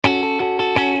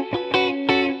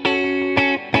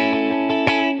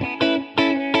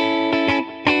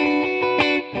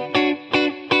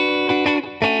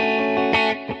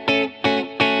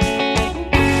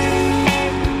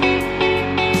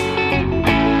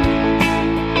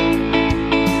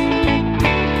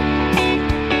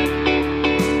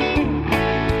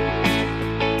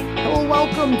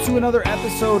another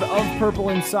episode of Purple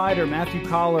Insider. Matthew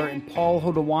Collar and Paul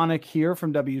Hodowanik here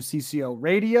from WCCO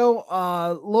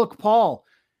Radio. Look, Paul,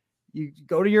 you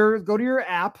go to your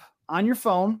app on your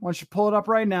phone. Why don't you pull it up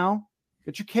right now?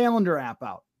 Get your calendar app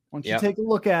out. Why don't you take a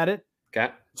look at it?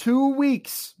 Okay. 2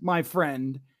 weeks, my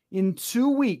friend. In 2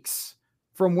 weeks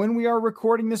from when we are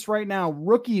recording this right now,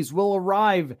 rookies will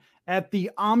arrive at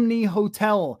the Omni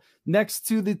Hotel next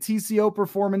to the TCO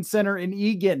Performance Center in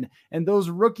Eagan. And those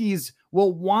rookies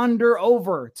will wander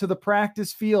over to the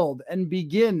practice field and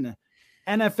begin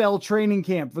NFL training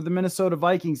camp for the Minnesota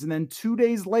Vikings. And then 2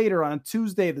 days later, on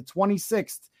Tuesday, the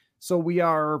 26th, so we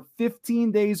are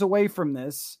 15 days away from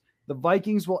this, the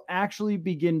Vikings will actually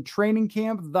begin training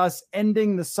camp, thus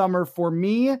ending the summer for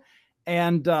me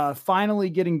and finally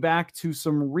getting back to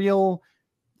some real,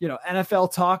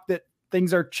 NFL talk that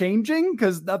things are changing,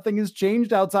 because nothing has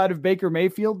changed outside of Baker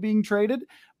Mayfield being traded.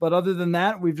 But other than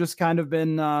that, we've just kind of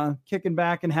been kicking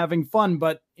back and having fun.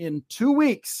 But in 2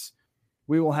 weeks,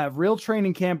 we will have real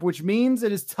training camp, which means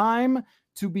it is time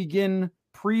to begin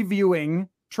previewing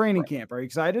training camp. Are you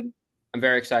excited? I'm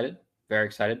very excited. Very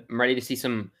excited. I'm ready to see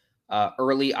some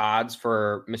early odds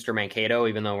for Mr. Mankato,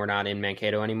 even though we're not in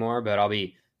Mankato anymore. But I'll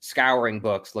be scouring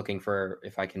books looking for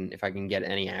if I can get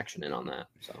any action in on that.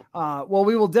 So well,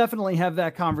 we will definitely have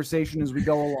that conversation as we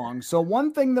go along. So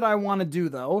one thing that I want to do,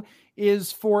 though,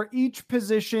 is for each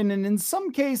position, and in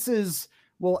some cases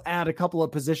we'll add a couple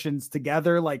of positions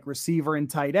together, like receiver and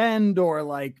tight end, or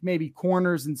like maybe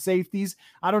corners and safeties.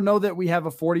 I don't know that we have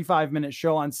a 45-minute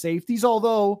show on safeties,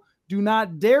 although do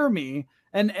not dare me.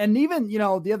 And even,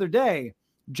 the other day,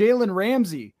 Jalen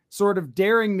Ramsey sort of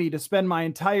daring me to spend my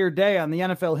entire day on the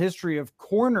NFL history of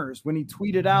corners when he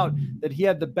tweeted out that he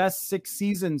had the best 6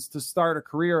 seasons to start a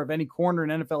career of any corner in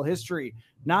NFL history.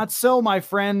 Not so, my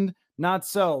friend, not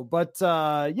so. But,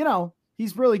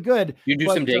 he's really good. You do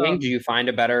some digging. Do you find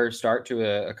a better start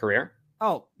to a career?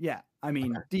 Oh, yeah. I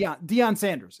mean, Deion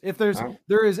Sanders. If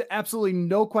there is absolutely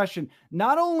no question.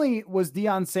 Not only was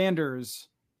Deion Sanders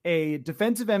a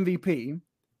defensive MVP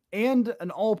and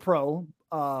an All-Pro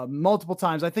multiple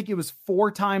times. I think it was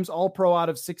 4 times All-Pro out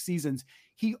of 6 seasons.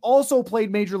 He also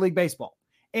played Major League Baseball,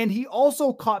 and he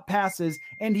also caught passes,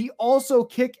 and he also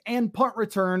kick and punt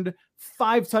returned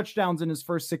 5 touchdowns in his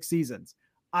first 6 seasons.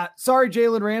 Sorry,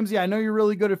 Jalen Ramsey. I know you're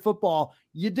really good at football.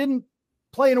 You didn't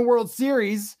play in a World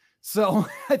Series. So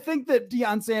I think that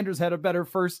Deion Sanders had a better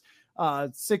first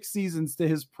 6 seasons to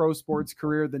his pro sports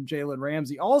career than Jalen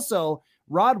Ramsey. Also,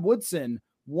 Rod Woodson,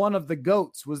 one of the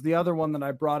GOATs, was the other one that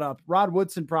I brought up. Rod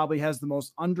Woodson probably has the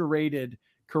most underrated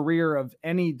career of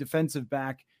any defensive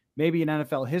back, maybe in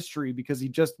NFL history, because he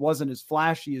just wasn't as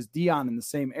flashy as Deion in the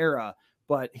same era.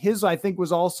 But his, I think,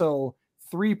 was also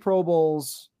 3 Pro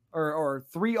Bowls or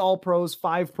 3 All-Pros,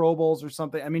 5 Pro Bowls or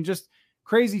something. I mean, just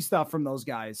crazy stuff from those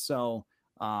guys. So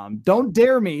don't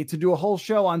dare me to do a whole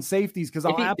show on safeties, because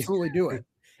I'll absolutely do it.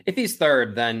 If he's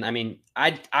third, then, I mean,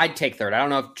 I'd take third. I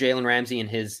don't know if Jalen Ramsey and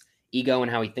his ego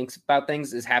and how he thinks about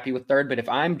things is happy with third, but if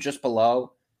I'm just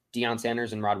below Deion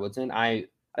Sanders and Rod Woodson, I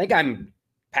think I'm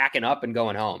packing up and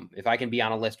going home if I can be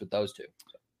on a list with those 2.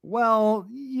 Well,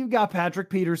 you've got Patrick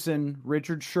Peterson,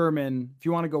 Richard Sherman. If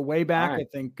you want to go way back, right.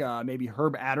 I think maybe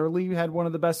Herb Adderley had one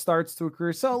of the best starts to a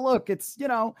career. So look, it's, I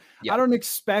don't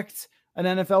expect an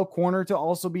NFL corner to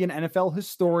also be an NFL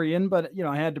historian, but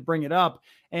I had to bring it up.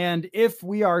 And if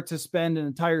we are to spend an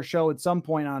entire show at some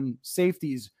point on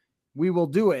safeties, we will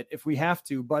do it if we have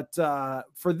to. But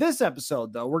for this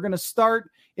episode, though, we're going to start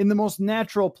in the most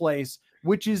natural place,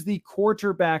 which is the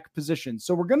quarterback position.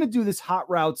 So we're going to do this hot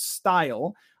route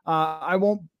style. I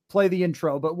won't play the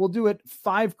intro, but we'll do it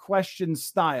 5 question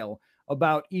style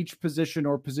about each position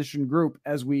or position group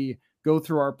as we go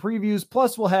through our previews.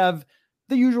 Plus, we'll have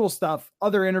the usual stuff,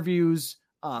 other interviews,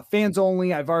 fans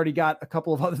only. I've already got a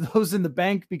couple of those in the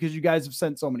bank because you guys have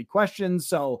sent so many questions.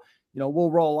 So,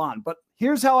 we'll roll on. But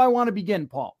here's how I want to begin,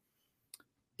 Paul.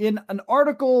 In an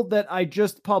article that I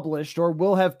just published, or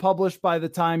will have published by the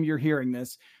time you're hearing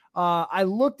this, I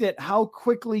looked at how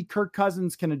quickly Kirk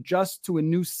Cousins can adjust to a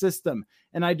new system,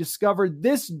 and I discovered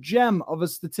this gem of a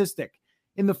statistic.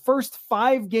 In the first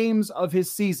 5 games of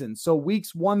his season, so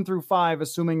weeks 1 through 5,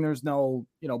 assuming there's no,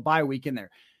 bye week in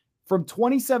there, from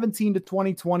 2017 to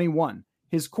 2021,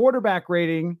 his quarterback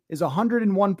rating is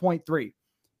 101.3.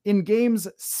 In games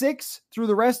 6 through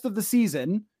the rest of the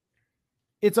season,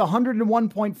 it's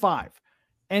 101.5.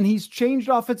 And he's changed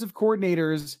offensive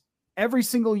coordinators every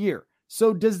single year.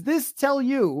 So does this tell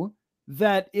you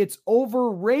that it's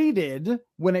overrated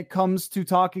when it comes to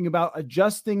talking about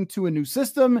adjusting to a new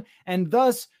system? And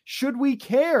thus, should we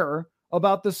care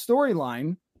about the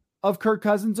storyline of Kirk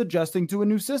Cousins adjusting to a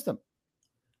new system?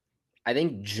 I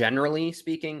think generally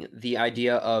speaking, the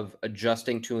idea of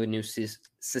adjusting to a new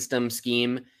system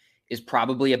scheme is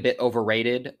probably a bit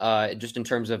overrated, just in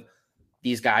terms of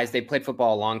these guys. They played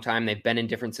football a long time. They've been in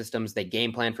different systems. They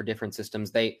game plan for different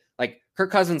systems. They like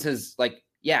Kirk Cousins is like,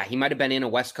 yeah, he might have been in a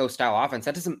West Coast style offense.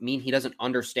 That doesn't mean he doesn't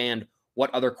understand what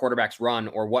other quarterbacks run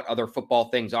or what other football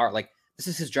things are. Like, this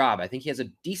is his job. I think he has a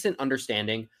decent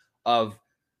understanding of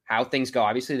how things go.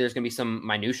 Obviously, there's going to be some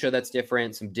minutia that's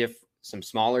different, some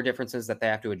smaller differences that they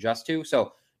have to adjust to.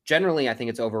 So generally, I think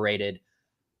it's overrated.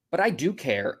 But I do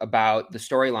care about the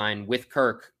storyline with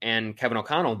Kirk and Kevin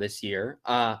O'Connell this year.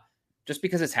 Just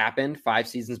because it's happened 5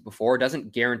 seasons before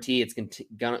doesn't guarantee it's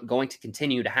going to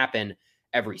continue to happen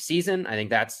every season. I think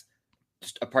that's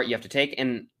just a part you have to take.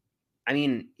 And I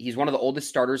mean, he's one of the oldest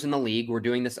starters in the league. We're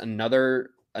doing this another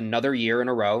year in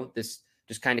a row. This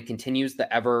just kind of continues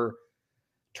the ever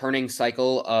turning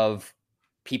cycle of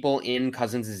people in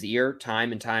Cousins' ear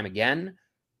time and time again.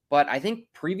 But I think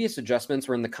previous adjustments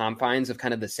were in the confines of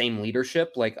kind of the same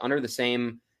leadership, like under the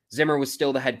same. Zimmer was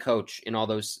still the head coach in all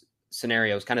those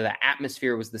scenarios. Kind of the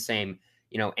atmosphere was the same.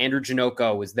 You know, Andrew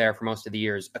Janocko was there for most of the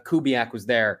years. Kubiak was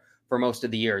there for most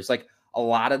of the years. Like, a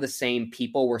lot of the same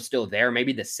people were still there.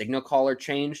 Maybe the signal caller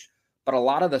changed, but a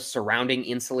lot of the surrounding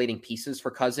insulating pieces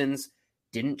for Cousins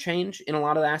didn't change in a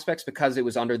lot of the aspects because it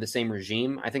was under the same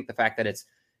regime. I think the fact that it's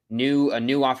a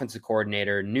new offensive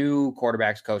coordinator, new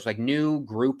quarterbacks coach, like new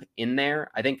group in there,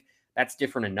 I think that's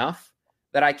different enough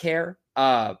that I care.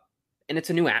 And it's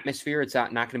a new atmosphere. It's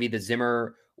not going to be the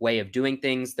Zimmer way of doing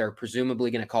things. They're presumably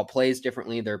going to call plays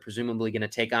differently. They're presumably going to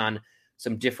take on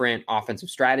some different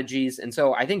offensive strategies. And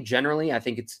so I think generally, I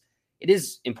think it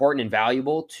is important and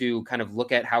valuable to kind of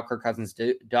look at how Kirk Cousins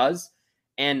does.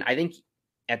 And I think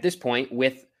at this point,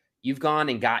 you've gone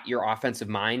and got your offensive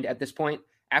mind at this point.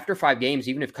 After 5 games,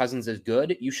 even if Cousins is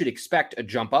good, you should expect a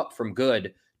jump up from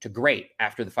good to great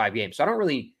after the 5 games. So I don't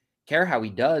really care how he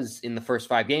does in the first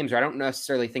 5 games, or I don't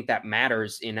necessarily think that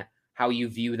matters in how you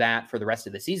view that for the rest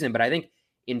of the season. But I think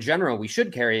in general, we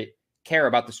should care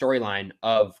about the storyline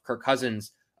of Kirk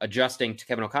Cousins adjusting to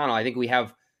Kevin O'Connell. I think we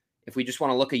have, if we just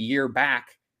want to look a year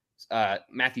back,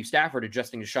 Matthew Stafford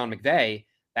adjusting to Sean McVay,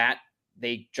 that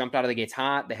they jumped out of the gates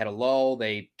hot. They had a lull.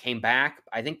 They came back.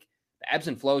 I think the ebbs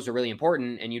and flows are really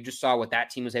important, and you just saw what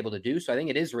that team was able to do. So I think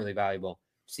it is really valuable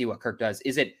to see what Kirk does.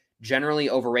 Is it generally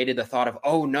overrated, the thought of,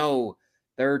 oh no,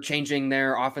 they're changing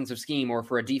their offensive scheme, or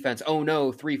for a defense, oh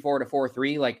no, 3-4 to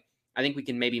 4-3? Like, I think we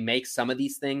can maybe make some of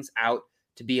these things out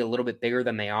to be a little bit bigger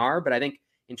than they are. But I think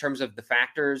in terms of the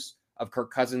factors of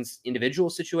Kirk Cousins'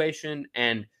 individual situation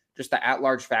and just the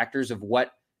at-large factors of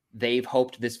what they've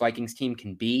hoped this Vikings team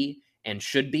can be and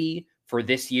should be for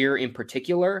this year in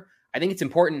particular, I think it's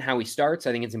important how he starts.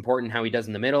 I think it's important how he does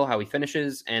in the middle, how he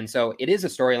finishes. And so it is a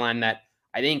storyline that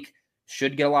I think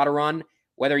should get a lot of run.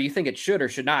 Whether you think it should or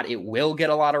should not, it will get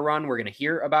a lot of run. We're going to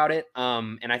hear about it.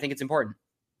 And I think it's important.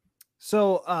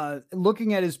 So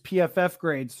looking at his PFF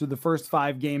grades through the first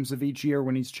 5 games of each year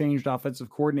when he's changed offensive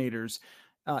coordinators,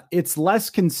 it's less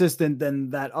consistent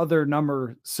than that other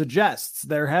number suggests.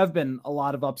 There have been a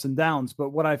lot of ups and downs,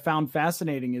 but what I found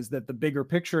fascinating is that the bigger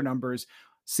picture numbers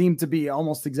seem to be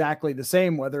almost exactly the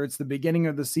same, whether it's the beginning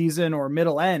of the season or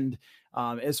middle end.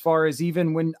 As far as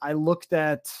even when I looked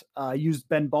at, used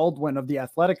Ben Baldwin of The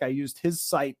Athletic, I used his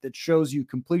site that shows you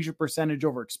completion percentage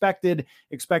over expected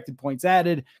points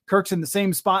added. Kirk's in the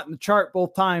same spot in the chart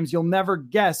both times. You'll never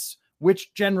guess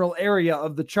which general area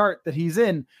of the chart that he's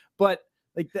in. But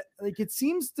it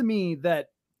seems to me that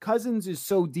Cousins is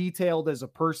so detailed as a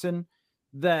person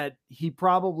that he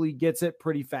probably gets it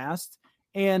pretty fast.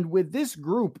 And with this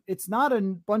group, it's not a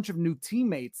bunch of new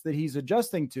teammates that he's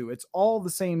adjusting to. It's all the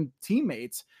same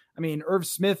teammates. I mean, Irv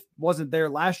Smith wasn't there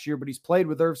last year, but he's played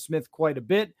with Irv Smith quite a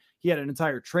bit. He had an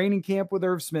entire training camp with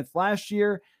Irv Smith last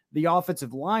year. The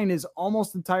offensive line is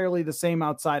almost entirely the same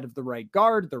outside of the right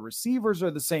guard. The receivers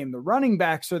are the same. The running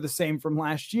backs are the same from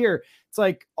last year. It's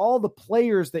like all the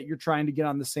players that you're trying to get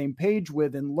on the same page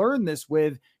with and learn this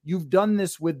with, you've done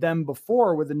this with them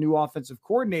before with a new offensive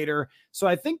coordinator. So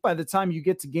I think by the time you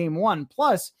get to game 1,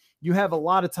 plus you have a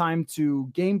lot of time to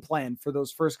game plan for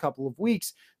those first couple of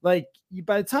weeks. Like,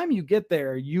 by the time you get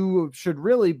there, you should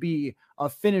really be a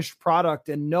finished product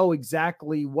and know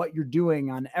exactly what you're doing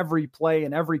on every play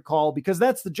and every call, because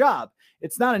that's the job.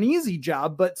 It's not an easy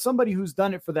job, but somebody who's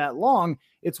done it for that long,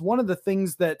 it's one of the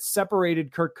things that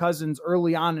separated Kirk Cousins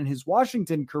early on in his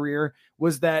Washington career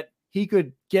was that he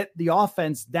could get the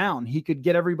offense down. He could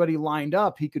get everybody lined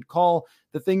up. He could call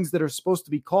the things that are supposed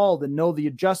to be called and know the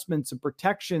adjustments and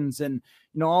protections and,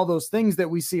 all those things that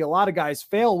we see a lot of guys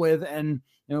fail with. And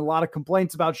and a lot of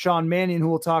complaints about Sean Mannion, who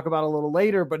we'll talk about a little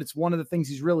later, but it's one of the things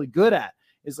he's really good at,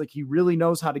 is like he really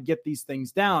knows how to get these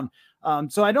things down.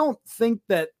 So I don't think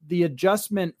that the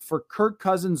adjustment for Kirk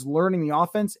Cousins learning the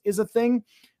offense is a thing,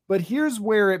 but here's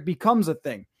where it becomes a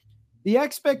thing. The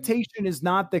expectation is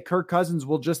not that Kirk Cousins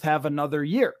will just have another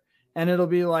year. And it'll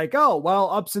be like, oh, well,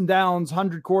 ups and downs,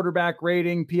 100 quarterback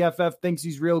rating, PFF thinks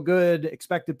he's real good,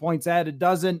 expected points added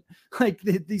doesn't, like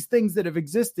these things that have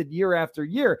existed year after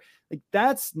year. Like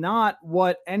that's not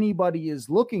what anybody is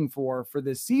looking for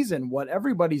this season. What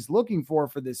everybody's looking for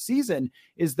this season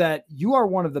is that you are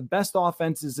one of the best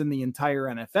offenses in the entire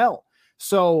NFL.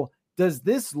 So does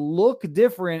this look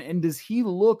different, and does he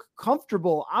look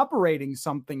comfortable operating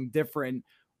something different,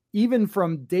 even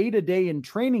from day to day in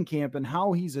training camp, and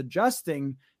how he's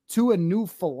adjusting to a new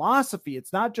philosophy?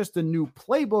 It's not just a new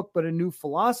playbook, but a new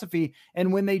philosophy.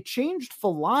 And when they changed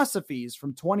philosophies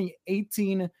from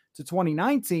 2018 to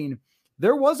 2019,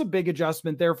 there was a big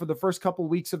adjustment there for the first couple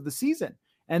of weeks of the season.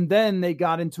 And then they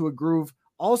got into a groove.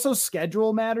 Also,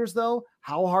 schedule matters, though.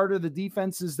 How hard are the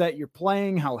defenses that you're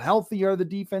playing? How healthy are the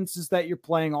defenses that you're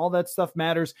playing? All that stuff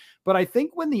matters. But I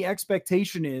think when the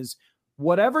expectation is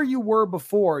whatever you were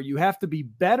before, you have to be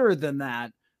better than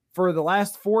that for the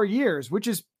last 4 years, which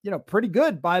is, pretty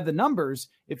good by the numbers.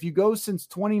 If you go since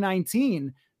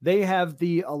 2019, they have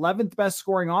the 11th best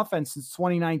scoring offense since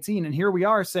 2019. And here we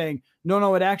are saying,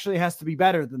 no, it actually has to be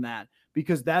better than that,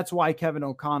 because that's why Kevin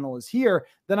O'Connell is here.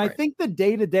 Then I think the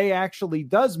day-to-day actually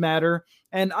does matter.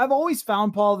 And I've always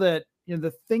found, Paul, that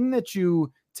the thing that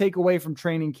you take away from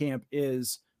training camp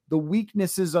is the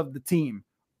weaknesses of the team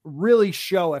really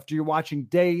show after you're watching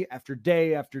day after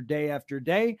day after day after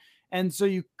day. And so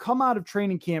you come out of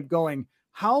training camp going,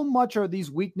 how much are these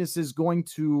weaknesses going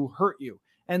to hurt you?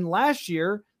 And last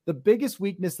year, the biggest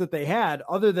weakness that they had,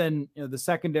 other than the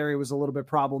secondary was a little bit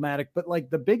problematic, but like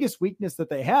the biggest weakness that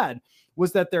they had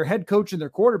was that their head coach and their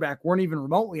quarterback weren't even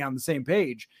remotely on the same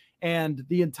page. And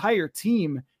the entire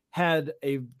team had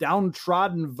a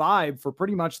downtrodden vibe for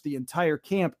pretty much the entire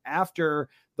camp after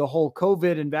the whole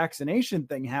COVID and vaccination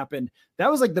thing happened.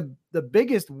 That was like the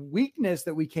biggest weakness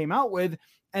that we came out with.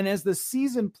 And as the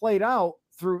season played out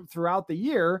throughout the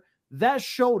year, that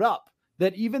showed up.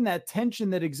 That even that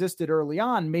tension that existed early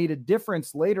on made a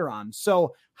difference later on.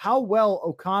 So how well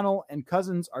O'Connell and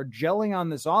Cousins are gelling on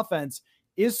this offense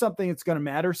is something that's going to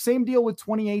matter. Same deal with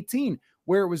 2018,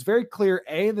 where it was very clear,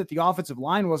 A, that the offensive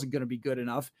line wasn't going to be good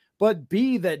enough, but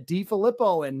B, that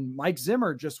DeFilippo and Mike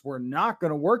Zimmer just were not going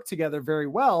to work together very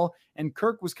well, and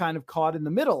Kirk was kind of caught in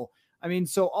the middle. I mean,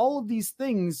 so all of these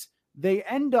things, they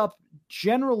end up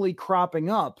generally cropping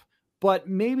up, but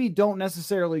maybe don't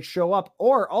necessarily show up.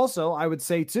 Or also, I would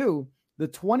say too, the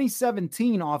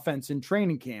 2017 offense in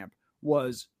training camp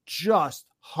was just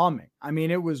humming. I mean,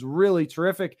 it was really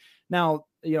terrific. Now,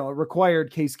 it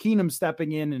required Case Keenum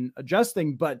stepping in and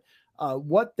adjusting, but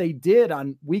what they did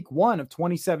on week 1 of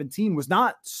 2017 was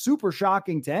not super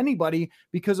shocking to anybody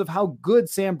because of how good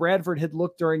Sam Bradford had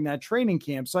looked during that training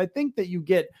camp. So I think that you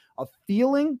get a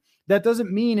feeling. That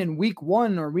doesn't mean in week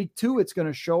 1 or week 2 it's going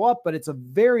to show up, but it's a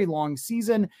very long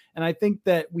season. And I think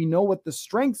that we know what the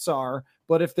strengths are,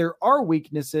 but if there are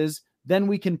weaknesses, then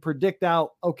we can predict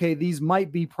out, okay, these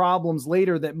might be problems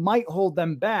later that might hold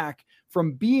them back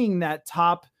from being that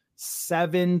top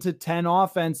 7 to 10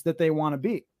 offense that they want to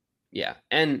be. Yeah.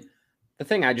 And the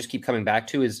thing I just keep coming back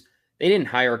to is they didn't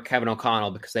hire Kevin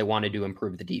O'Connell because they wanted to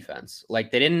improve the defense.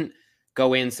 Like they didn't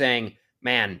go in saying,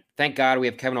 man, thank God we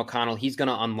have Kevin O'Connell. He's going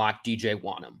to unlock DJ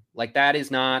Wonnum. Like that is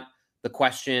not the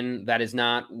question. That is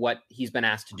not what he's been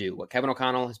asked to do. What Kevin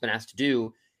O'Connell has been asked to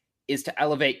do is to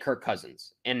elevate Kirk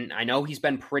Cousins. And I know he's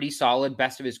been pretty solid,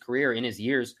 best of his career in his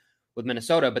years with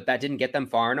Minnesota, but that didn't get them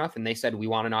far enough. And they said, we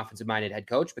want an offensive-minded head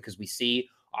coach because we see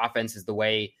offense is the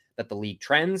way that the league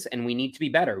trends, and we need to be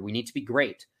better. We need to be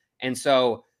great. And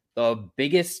so the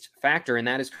biggest factor in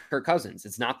that is Kirk Cousins.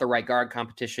 It's not the right guard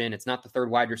competition. It's not the third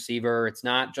wide receiver. It's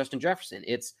not Justin Jefferson.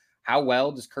 It's how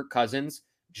well does Kirk Cousins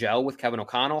gel with Kevin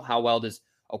O'Connell? How well does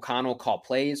O'Connell call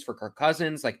plays for Kirk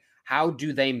Cousins? Like, how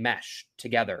do they mesh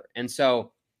together? And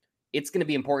so it's going to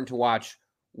be important to watch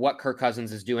what Kirk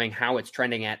Cousins is doing, how it's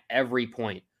trending at every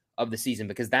point of the season,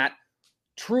 because that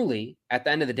truly, at the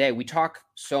end of the day, we talk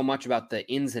so much about the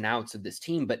ins and outs of this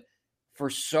team, but for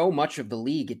so much of the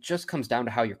league, it just comes down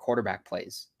to how your quarterback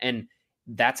plays. And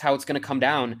that's how it's going to come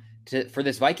down to for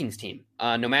this Vikings team.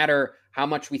 No matter how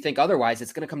much we think otherwise,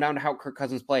 it's going to come down to how Kirk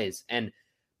Cousins plays. And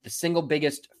the single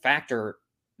biggest factor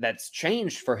that's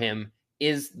changed for him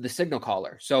is the signal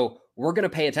caller. So we're going to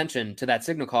pay attention to that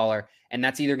signal caller, and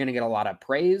that's either going to get a lot of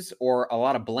praise or a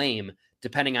lot of blame,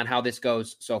 depending on how this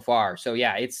goes so far. So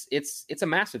yeah, it's a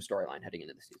massive storyline heading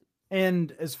into the season.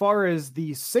 And as far as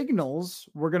the signals,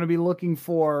 we're going to be looking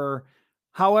for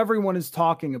how everyone is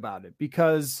talking about it,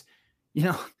 because,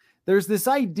 there's this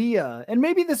idea, and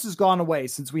maybe this has gone away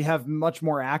since we have much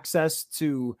more access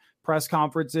to press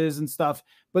conferences and stuff,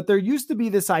 but there used to be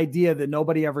this idea that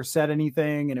nobody ever said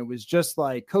anything and it was just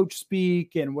like coach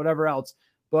speak and whatever else.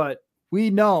 But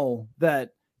we know that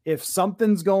if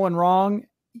something's going wrong,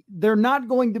 they're not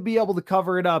going to be able to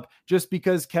cover it up just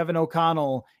because Kevin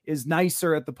O'Connell is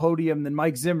nicer at the podium than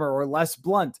Mike Zimmer or less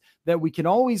blunt, that we can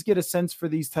always get a sense for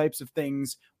these types of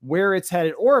things, where it's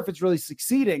headed, or if it's really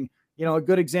succeeding. A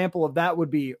good example of that would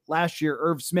be last year,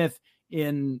 Irv Smith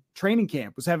in training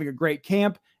camp was having a great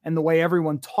camp, and the way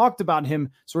everyone talked about him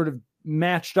sort of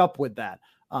matched up with that.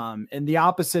 And the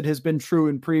opposite has been true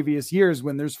in previous years.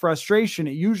 When there's frustration,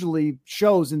 it usually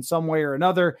shows in some way or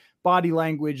another: body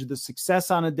language, the success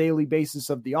on a daily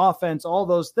basis of the offense, all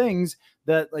those things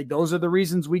that, like, those are the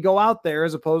reasons we go out there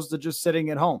as opposed to just sitting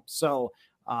at home. So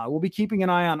we'll be keeping an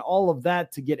eye on all of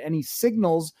that to get any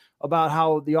signals about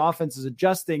how the offense is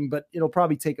adjusting, but it'll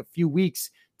probably take a few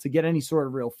weeks to get any sort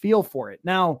of real feel for it.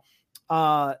 Now,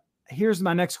 here's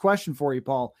my next question for you,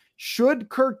 Paul. Should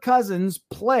Kirk Cousins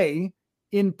play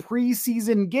in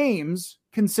preseason games,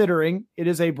 considering it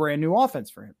is a brand new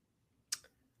offense for him?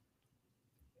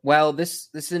 Well, this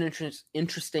is an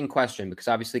interesting question, because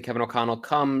obviously Kevin O'Connell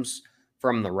comes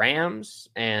from the Rams,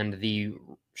 and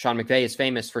Sean McVay is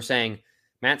famous for saying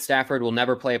Matt Stafford will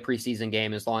never play a preseason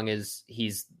game as long as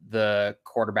he's the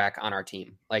quarterback on our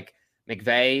team. Like,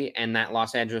 McVay and that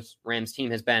Los Angeles Rams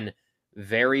team has been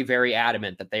very, very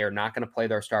adamant that they are not going to play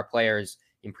their star players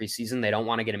in preseason. They don't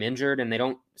want to get him injured, and they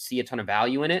don't see a ton of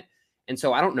value in it. And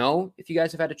so I don't know if you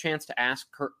guys have had a chance to ask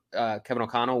Kevin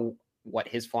O'Connell what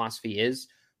his philosophy is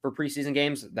for preseason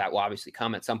games. That will obviously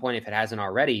come at some point if it hasn't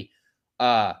already.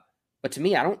 But to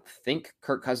me, I don't think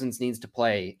Kirk Cousins needs to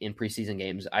play in preseason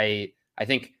games. I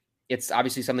think it's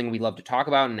obviously something we love to talk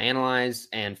about and analyze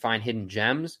and find hidden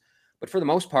gems. But for the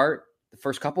most part, the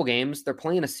first couple games, they're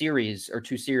playing a series or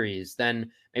two series.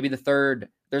 Then maybe the third,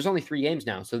 there's only 3 games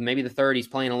now, so maybe the third he's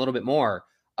playing a little bit more.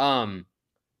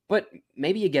 But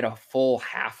maybe you get a full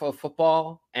half of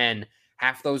football, and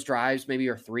half those drives maybe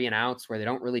are 3 and outs where they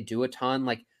don't really do a ton.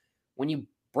 Like, when you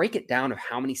break it down of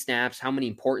how many snaps, how many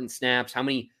important snaps, how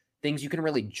many things you can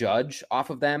really judge off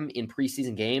of them in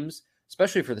preseason games,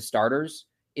 especially for the starters,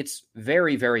 it's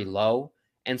very, very low.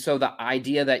 And so the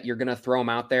idea that you're going to throw him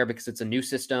out there because it's a new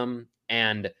system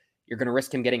and you're going to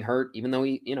risk him getting hurt, even though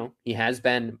he has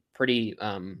been pretty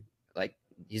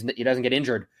he doesn't get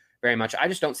injured very much. I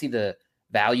just don't see the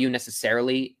value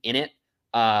necessarily in it.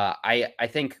 I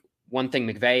think one thing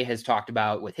McVay has talked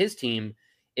about with his team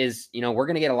is, we're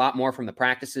going to get a lot more from the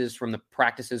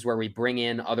practices where we bring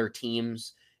in other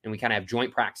teams and we kind of have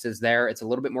joint practices there. It's a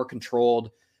little bit more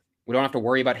controlled. We don't have to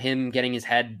worry about him getting his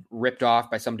head ripped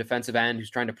off by some defensive end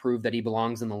who's trying to prove that he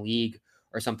belongs in the league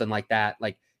or something like that.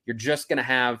 Like, you're just going to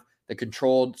have the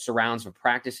controlled surrounds of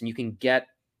practice, and you can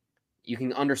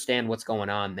understand what's going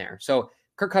on there. So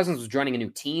Kirk Cousins was joining a new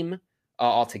team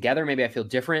altogether. Maybe I feel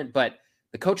different, but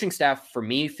the coaching staff for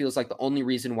me feels like the only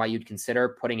reason why you'd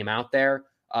consider putting him out there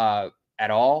at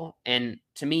all. And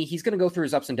to me, he's going to go through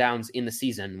his ups and downs in the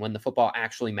season when the football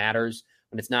actually matters,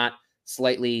 when it's not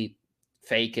slightly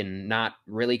fake and not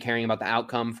really caring about the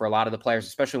outcome for a lot of the players,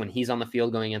 especially when he's on the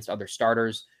field going against other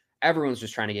starters. Everyone's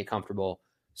just trying to get comfortable.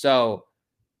 So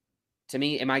to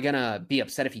me, am I going to be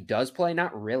upset if he does play?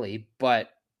 Not really, but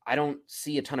I don't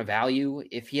see a ton of value.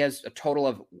 If he has a total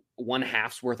of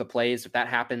 1/2's worth of plays, if that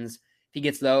happens, if he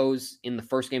gets those in the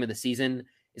first game of the season,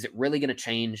 is it really going to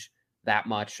change that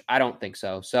much? I don't think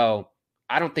so. So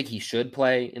I don't think he should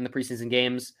play in the preseason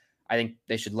games. I think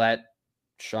they should let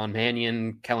Sean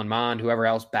Mannion, Kellen Mond, whoever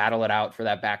else battle it out for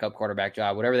that backup quarterback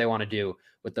job, whatever they want to do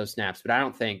with those snaps. But I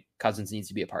don't think Cousins needs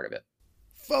to be a part of it.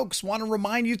 Folks, want to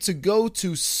remind you to go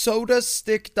to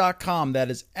sotastick.com.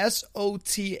 That is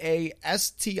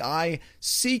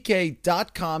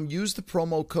SOTASTICK.com. Use the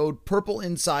promo code Purple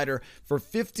Insider for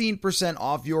 15%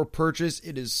 off your purchase.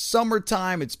 It is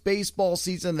summertime. It's baseball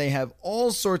season. They have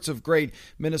all sorts of great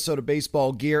Minnesota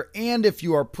baseball gear. And if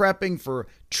you are prepping for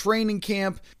training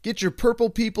camp, get your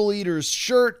Purple People Eaters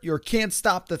shirt, your Can't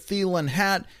Stop the Thielen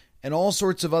hat, and all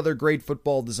sorts of other great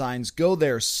football designs. Go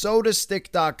there,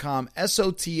 sotastick.com,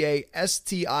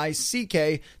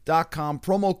 SOTASTICK.com,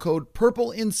 promo code Purple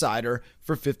Insider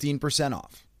for 15%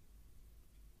 off.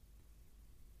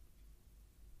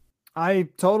 I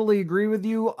totally agree with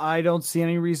you. I don't see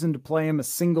any reason to play him a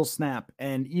single snap.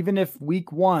 And even if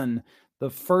week 1, the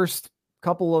first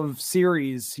couple of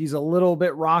series, he's a little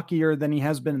bit rockier than he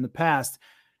has been in the past.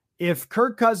 If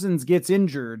Kirk Cousins gets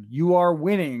injured, you are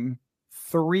winning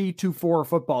 3 to 4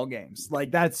 football games.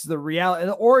 Like that's the reality.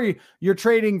 Or you're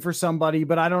trading for somebody,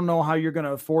 but I don't know how you're going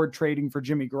to afford trading for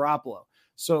Jimmy Garoppolo.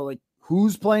 So like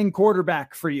who's playing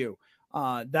quarterback for you?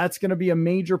 That's going to be a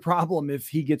major problem if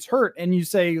he gets hurt. And you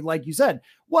say, like you said,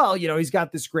 well, he's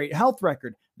got this great health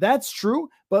record. That's true.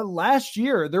 But last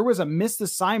year there was a missed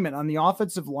assignment on the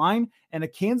offensive line, and a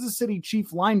Kansas City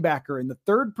Chief linebacker in the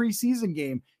 3rd preseason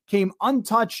game came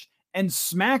untouched and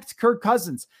smacked Kirk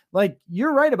Cousins. Like,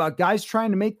 you're right about guys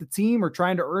trying to make the team or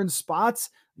trying to earn spots.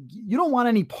 You don't want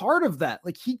any part of that.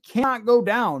 Like, he cannot go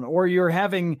down, or you're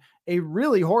having a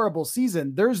really horrible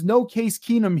season. There's no Case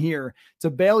Keenum here to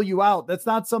bail you out. That's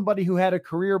not somebody who had a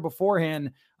career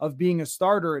beforehand of being a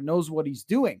starter and knows what he's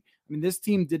doing. I mean, this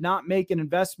team did not make an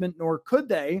investment, nor could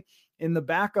they, in the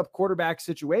backup quarterback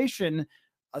situation,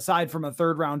 aside from a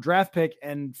 3rd-round draft pick.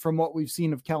 And from what we've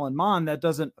seen of Kellen Mond, that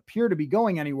doesn't appear to be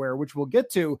going anywhere, which we'll get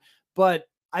to. But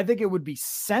I think it would be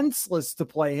senseless to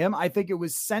play him. I think it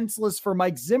was senseless for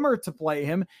Mike Zimmer to play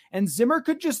him. And Zimmer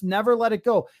could just never let it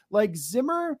go. Like,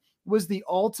 Zimmer was the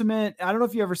ultimate. I don't know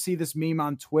if you ever see this meme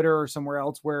on Twitter or somewhere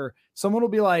else where someone will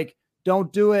be like,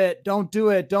 don't do it. Don't do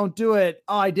it. Don't do it.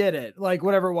 Oh, I did it. Like,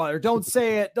 whatever it was. Or don't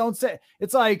say it. Don't say it.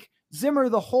 It's like Zimmer,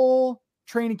 the whole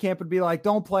training camp would be like,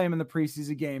 don't play him in the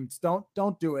preseason games.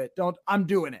 Don't do it. I'm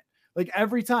doing it. Like,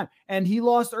 every time. And he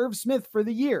lost Irv Smith for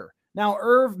the year. Now,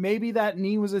 Irv, maybe that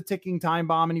knee was a ticking time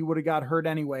bomb and he would have got hurt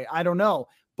anyway. I don't know.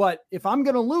 But if I'm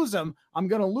going to lose him, I'm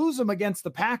going to lose him against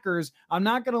the Packers. I'm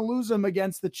not going to lose him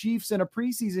against the Chiefs in a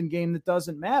preseason game that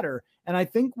doesn't matter. And I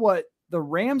think what the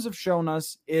Rams have shown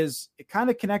us is it kind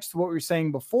of connects to what we were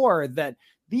saying before, that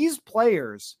these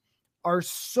players are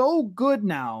so good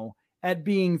now at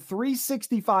being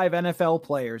 365 NFL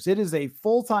players. It is a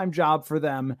full-time job for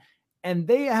them. And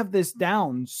they have this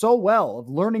down so well of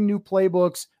learning new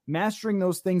playbooks, mastering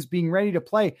those things, being ready to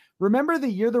play. Remember the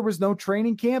year there was no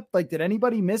training camp? Like, did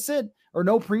anybody miss it? Or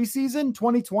no preseason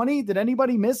 2020? Did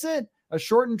anybody miss it? A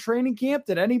shortened training camp?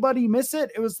 Did anybody miss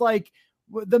it? It was like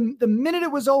the minute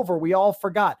it was over, we all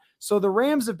forgot. So the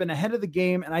Rams have been ahead of the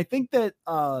game. And I think that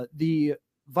the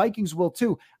Vikings will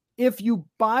too. If you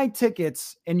buy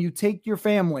tickets and you take your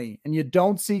family and you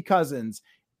don't see Cousins,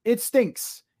 it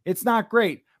stinks. It's not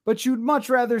great. But you'd much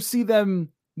rather see them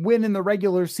win in the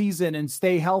regular season and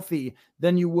stay healthy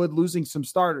than you would losing some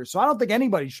starters. So I don't think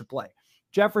anybody should play.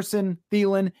 Jefferson,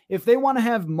 Thielen, if they want to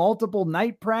have multiple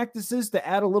night practices to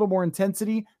add a little more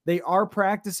intensity, they are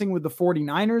practicing with the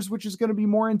 49ers, which is going to be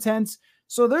more intense.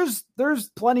 So there's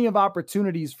plenty of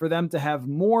opportunities for them to have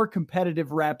more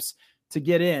competitive reps to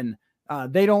get in.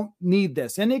 They don't need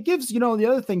this. And it gives, the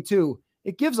other thing too,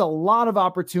 it gives a lot of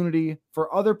opportunity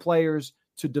for other players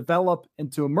to develop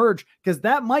and to emerge, because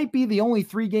that might be the only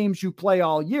 3 games you play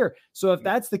all year. So if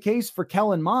that's the case for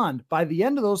Kellen Mond, by the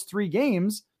end of those 3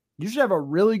 games, you should have a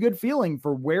really good feeling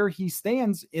for where he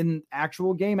stands in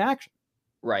actual game action.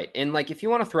 Right. And like, if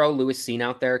you want to throw Lewis Cine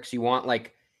out there, because you want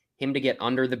like him to get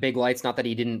under the big lights, not that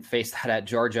he didn't face that at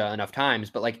Georgia enough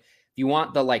times, but like, if you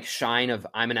want the like shine of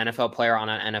I'm an NFL player on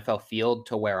an NFL field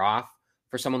to wear off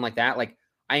for someone like that, like,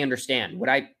 I understand. Would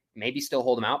I maybe still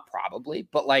hold him out? Probably.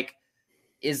 But like,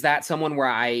 is that someone where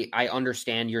I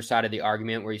understand your side of the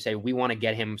argument where you say, we want to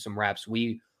get him some reps.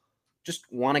 We just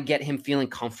want to get him feeling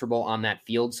comfortable on that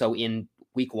field. So in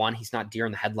week 1, he's not deer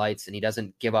in the headlights and he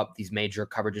doesn't give up these major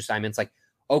coverage assignments. Like,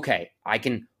 okay, I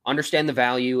can understand the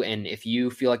value. And if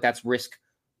you feel like that's worth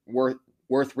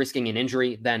risking an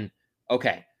injury, then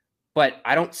okay. But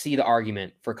I don't see the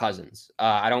argument for Cousins.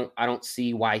 I don't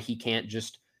see why he can't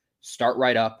just start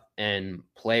right up and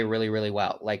play really, really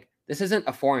well. Like, this isn't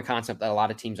a foreign concept that a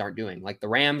lot of teams aren't doing. Like, the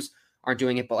Rams aren't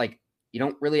doing it, but like, you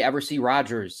don't really ever see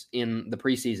Rodgers in the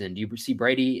preseason. Do you see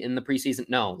Brady in the preseason?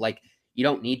 No, like, you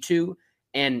don't need to.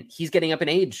 And he's getting up in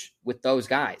age with those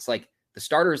guys. Like, the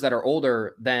starters that are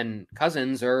older than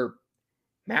Cousins are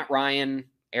Matt Ryan,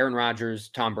 Aaron Rodgers,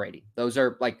 Tom Brady. Those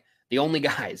are like the only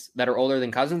guys that are older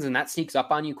than Cousins, and that sneaks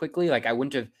up on you quickly. Like, I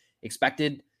wouldn't have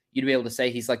expected you to be able to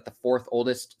say he's like the 4th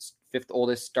oldest, 5th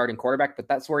oldest starting quarterback, but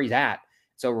that's where he's at.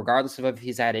 So regardless of if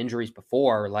he's had injuries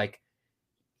before, like,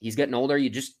 he's getting older,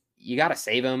 you got to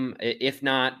save him. If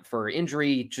not for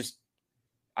injury, just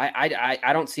I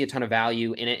don't see a ton of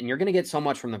value in it. And you're going to get so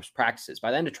much from those practices.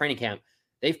 By the end of training camp,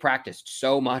 they've practiced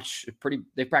so much,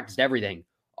 they've practiced everything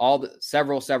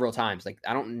several times. Like,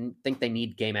 I don't think they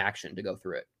need game action to go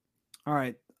through it. All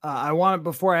right.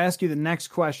 Before I ask you the next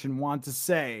question, want to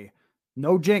say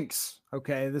no jinx.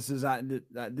 Okay. This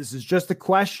is just a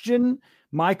question.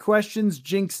 My questions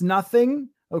jinx nothing.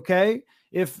 Okay.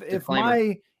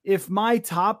 If my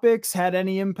topics had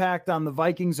any impact on the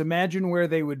Vikings, imagine where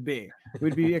they would be.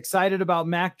 We'd be excited about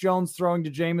Mac Jones throwing to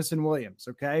Jameson Williams.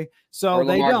 Okay. So or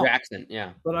Lamar they don't. Jackson.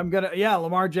 Yeah. But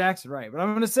Lamar Jackson. Right. But I'm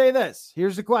going to say this.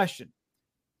 Here's the question.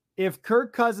 If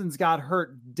Kirk Cousins got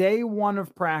hurt day one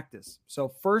of practice, so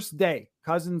first day,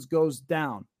 Cousins goes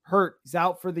down, hurt, he's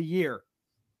out for the year.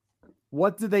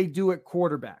 What do they do at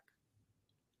quarterback?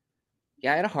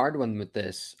 Yeah, I had a hard one with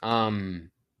this. I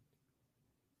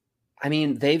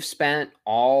mean, they've spent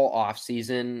all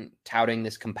offseason touting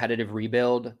this competitive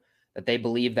rebuild, that they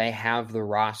believe they have the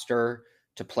roster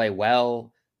to play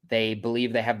well. They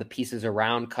believe they have the pieces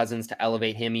around Cousins to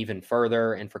elevate him even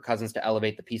further and for Cousins to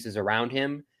elevate the pieces around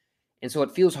him. And so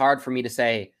it feels hard for me to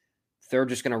say they're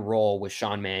just going to roll with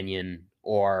Sean Mannion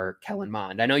or Kellen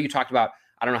Mond. I know you talked about,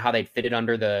 I don't know how they'd fit it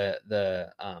under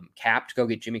the cap to go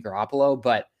get Jimmy Garoppolo,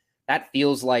 but that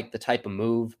feels like the type of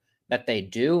move that they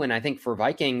do. And I think for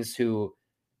Vikings who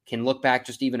can look back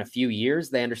just even a few years,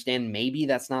 they understand maybe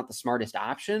that's not the smartest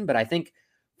option. But I think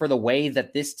for the way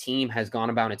that this team has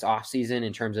gone about its offseason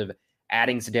in terms of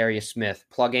adding Za'Darius Smith,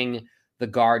 plugging the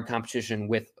guard competition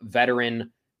with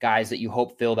veteran guys that you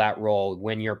hope fill that role,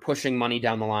 when you're pushing money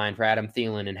down the line for Adam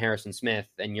Thielen and Harrison Smith,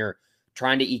 and you're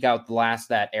trying to eke out the last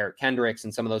that Eric Kendricks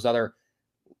and some of those other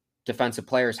defensive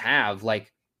players have,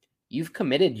 like, you've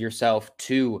committed yourself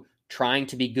to trying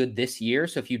to be good this year.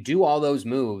 So if you do all those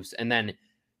moves and then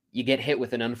you get hit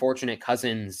with an unfortunate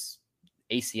Cousins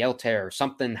ACL tear, or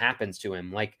something happens to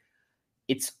him, like,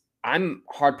 I'm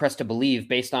hard pressed to believe,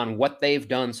 based on what they've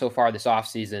done so far this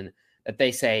offseason, that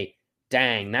they say,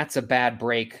 dang, that's a bad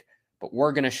break, but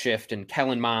we're going to shift and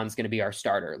Kellen Mond's going to be our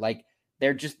starter. Like,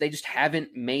 they just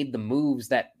haven't made the moves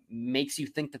that makes you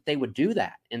think that they would do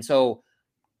that. And so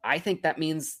I think that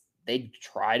means they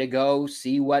try to go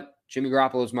see what Jimmy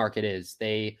Garoppolo's market is.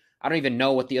 I don't even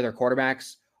know what the other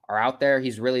quarterbacks are out there.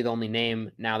 He's really the only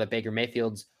name now that Baker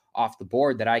Mayfield's off the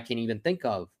board that I can even think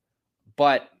of.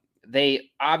 But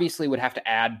they obviously would have to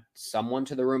add someone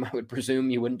to the room. I would presume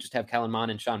you wouldn't just have Kellen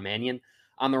Mond and Sean Mannion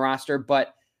on the roster,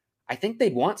 but I think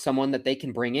they'd want someone that they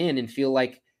can bring in and feel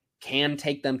like can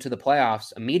take them to the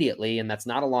playoffs immediately. And that's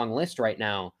not a long list right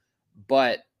now,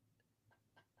 but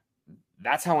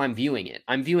that's how I'm viewing it.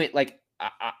 I'm viewing it like,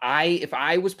 if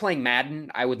I was playing Madden,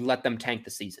 I would let them tank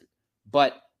the season,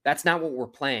 but that's not what we're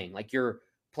playing. Like, you're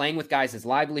playing with guys'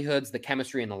 livelihoods, the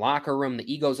chemistry in the locker room,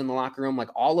 the egos in the locker room, like,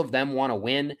 all of them want to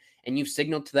win, and you've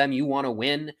signaled to them you want to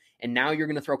win, and now you're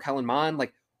going to throw Kellen Mond.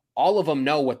 Like, all of them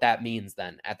know what that means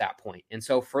then at that point. And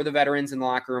so for the veterans in the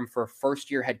locker room, for a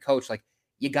first-year head coach, like,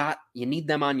 you need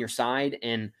them on your side,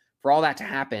 and for all that to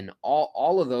happen,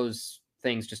 all of those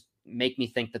things just make me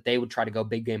think that they would try to go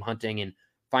big game hunting and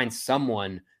find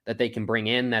someone that they can bring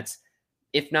in that's,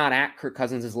 if not at Kirk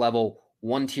Cousins' level,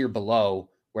 one tier below,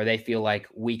 where they feel like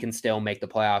we can still make the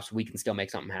playoffs, we can still make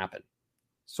something happen.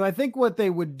 So I think what they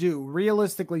would do,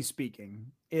 realistically speaking,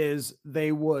 is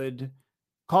they would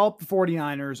call up the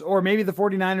 49ers, or maybe the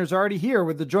 49ers are already here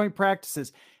with the joint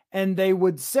practices, and they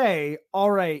would say,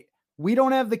 all right, we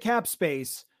don't have the cap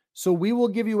space, so we will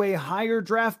give you a higher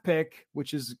draft pick,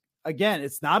 which is, again,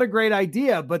 it's not a great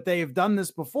idea, but they have done this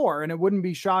before, and it wouldn't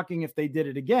be shocking if they did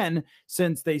it again,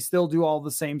 since they still do all the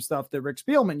same stuff that Rick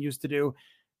Spielman used to do.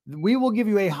 We will give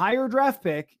you a higher draft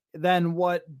pick than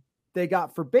what they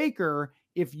got for Baker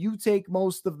if you take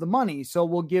most of the money. So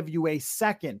we'll give you a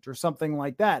second or something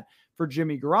like that for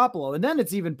Jimmy Garoppolo. And then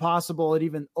it's even possible it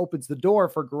even opens the door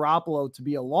for Garoppolo to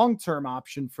be a long-term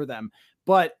option for them.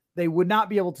 But they would not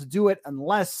be able to do it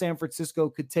unless San Francisco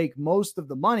could take most of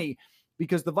the money,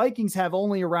 because the Vikings have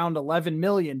only around 11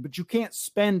 million, but you can't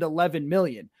spend 11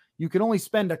 million. You can only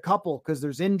spend a couple because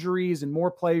there's injuries and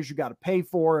more players you got to pay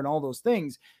for and all those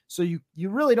things. So you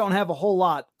really don't have a whole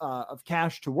lot of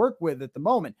cash to work with at the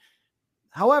moment.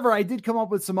 However, I did come up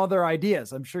with some other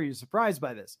ideas. I'm sure you're surprised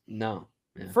by this. No.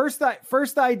 Yeah.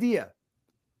 First idea,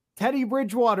 Teddy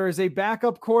Bridgewater is a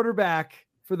backup quarterback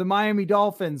for the Miami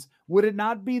Dolphins. Would it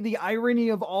not be the irony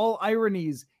of all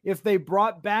ironies if they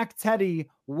brought back Teddy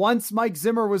once Mike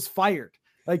Zimmer was fired?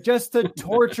 Like, just to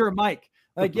torture Mike.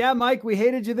 Like, yeah, Mike, we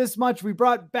hated you this much. We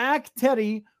brought back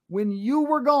Teddy when you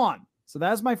were gone. So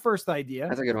that's my first idea.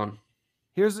 That's a good one.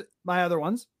 Here's my other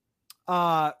ones.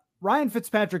 Ryan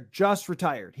Fitzpatrick just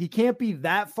retired. He can't be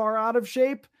that far out of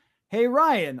shape. Hey,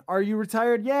 Ryan, are you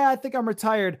retired? Yeah, I think I'm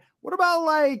retired. What about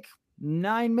like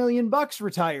 $9 million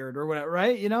retired or whatever,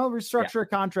 right? You know, restructure a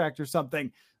contract or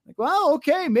something. Like, well,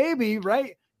 okay, maybe,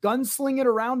 right? Gunsling it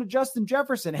around to Justin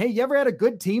Jefferson. Hey, you ever had a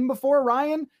good team before,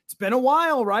 Ryan? It's been a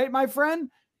while, right, my friend?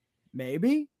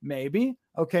 Maybe.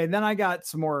 Okay, then I got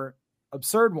some more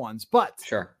absurd ones, but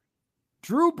sure.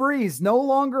 Drew Brees, no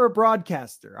longer a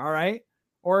broadcaster, all right?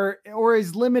 Or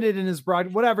is limited in his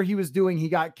whatever he was doing, he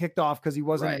got kicked off because he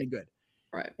wasn't any good.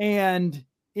 Right. And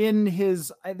in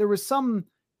his, there was some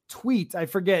tweet, I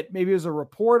forget, maybe it was a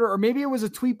reporter or maybe it was a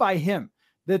tweet by him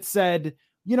that said,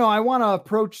 I want to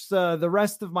approach the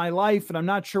rest of my life and I'm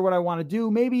not sure what I want to do.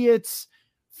 Maybe it's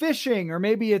fishing or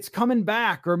maybe it's coming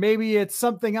back or maybe it's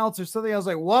something else or something. I was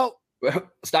like, whoa,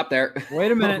 stop there.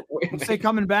 Wait a minute. Say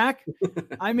coming back.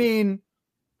 I mean,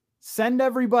 send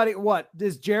everybody. What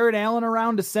is Jared Allen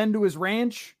around to send to his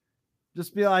ranch?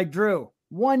 Just be like, Drew,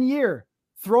 1 year,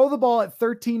 throw the ball at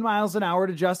 13 miles an hour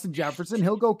to Justin Jefferson.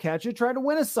 He'll go catch it, try to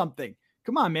win us something.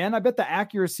 Come on, man. I bet the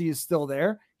accuracy is still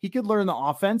there. He could learn the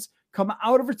offense, come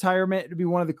out of retirement. It'd be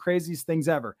one of the craziest things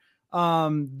ever.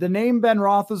 The name Ben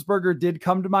Roethlisberger did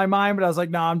come to my mind, but I was like,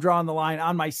 no, I'm drawing the line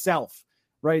on myself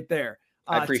right there.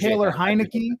 Taylor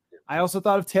Heineke. I also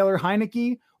thought of Taylor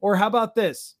Heineke. Or how about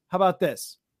this?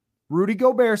 Rudy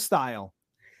Gobert style.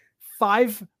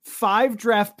 Five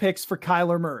draft picks for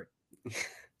Kyler Murray.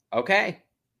 Okay.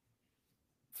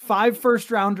 5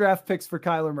 first-round draft picks for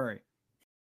Kyler Murray.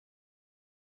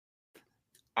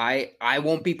 I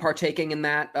won't be partaking in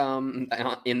that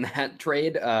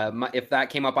trade. If that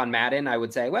came up on Madden, I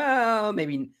would say, well,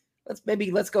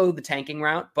 let's go the tanking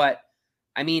route. But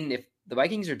I mean, if the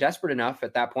Vikings are desperate enough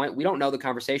at that point, we don't know the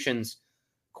conversations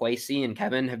Kwesi and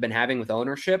Kevin have been having with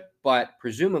ownership, but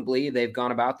presumably they've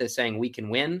gone about this saying we can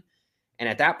win. And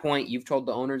at that point, you've told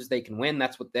the owners they can win.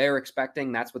 That's what they're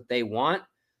expecting. That's what they want.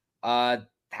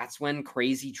 That's when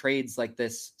crazy trades like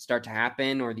this start to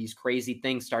happen or these crazy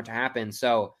things start to happen.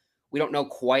 So we don't know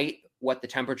quite what the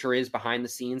temperature is behind the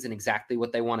scenes and exactly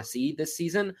what they want to see this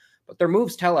season, but their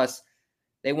moves tell us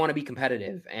they want to be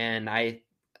competitive. And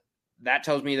that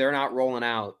tells me they're not rolling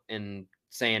out and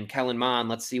saying, Kellen Mond,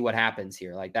 let's see what happens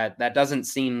here. Like that doesn't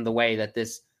seem the way that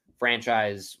this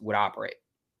franchise would operate.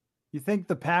 You think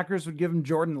the Packers would give him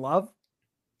Jordan Love?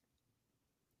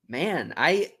 Man,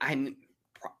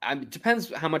 it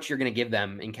depends how much you're going to give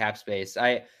them in cap space.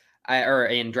 Or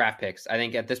in draft picks. I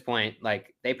think at this point,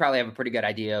 like they probably have a pretty good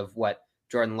idea of what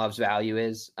Jordan Love's value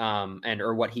is,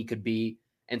 or what he could be.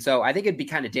 And so I think it'd be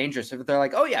kind of dangerous if they're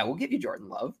like, oh yeah, we'll give you Jordan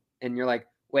Love. And you're like,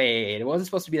 wait, it wasn't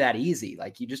supposed to be that easy.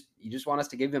 Like you just want us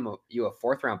to give you a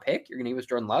 4th round pick. You're going to give us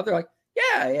Jordan Love. They're like,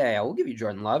 yeah, we'll give you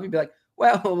Jordan Love. You'd be like,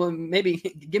 well, maybe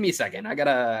give me a second. I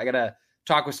gotta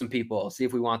talk with some people, see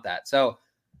if we want that. So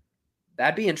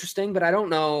that'd be interesting, but I don't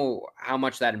know how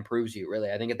much that improves you,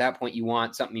 really. I think at that point you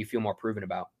want something you feel more proven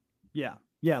about.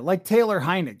 Yeah, like Taylor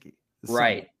Heineke.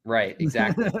 Right,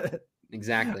 exactly.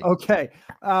 Exactly. Okay,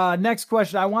 next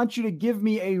question. I want you to give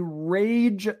me a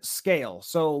rage scale.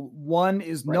 So 1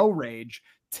 is no rage,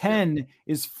 10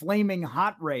 is flaming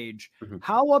hot rage. Mm-hmm.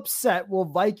 How upset will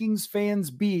Vikings fans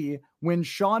be when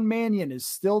Sean Mannion is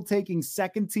still taking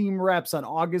second-team reps on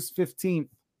August 15th?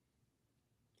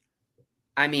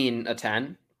 I mean, a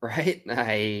 10, right?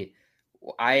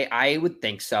 I would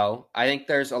think so. I think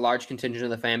there's a large contingent of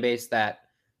the fan base that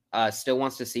still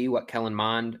wants to see what Kellen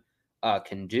Mond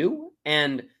can do.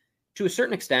 And to a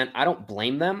certain extent, I don't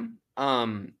blame them.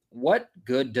 What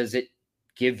good does it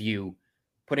give you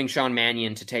putting Sean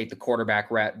Mannion to take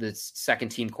the second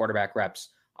team quarterback reps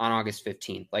on August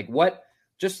 15th? Like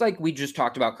just like we just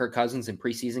talked about Kirk Cousins in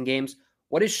preseason games,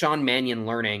 what is Sean Mannion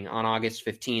learning on August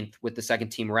 15th with the second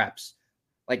team reps?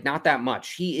 Like not that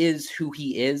much. He is who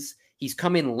he is. He's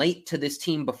come in late to this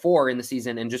team before in the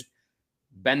season and just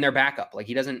been their backup. Like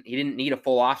he didn't need a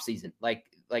full off season. Like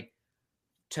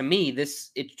to me,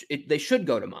 they should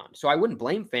go to Mond. So I wouldn't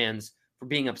blame fans for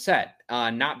being upset.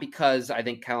 Not because I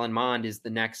think Kellen Mond is the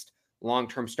next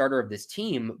long-term starter of this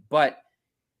team, but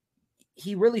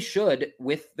he really should.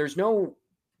 There's no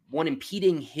one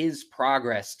impeding his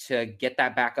progress to get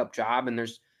that backup job, and there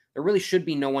really should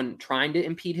be no one trying to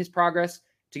impede his progress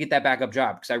to get that backup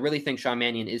job, because I really think Sean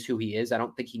Mannion is who he is. I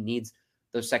don't think he needs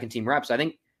those second-team reps. I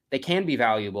think they can be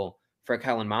valuable for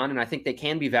Kellen Mond, and I think they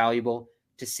can be valuable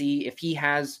to see if he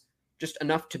has just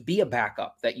enough to be a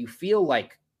backup that you feel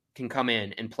like can come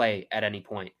in and play at any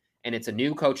point. And it's a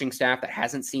new coaching staff that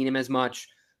hasn't seen him as much,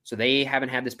 so they haven't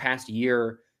had this past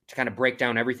year to kind of break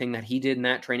down everything that he did in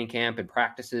that training camp and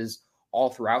practices all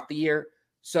throughout the year.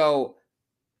 So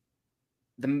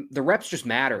the reps just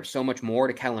matter so much more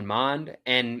to Kellen Mond,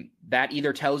 and that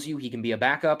either tells you he can be a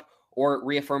backup or it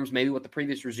reaffirms maybe what the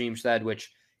previous regime said,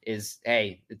 which is,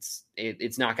 hey,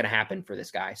 it's not going to happen for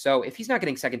this guy. So if he's not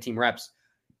getting second team reps,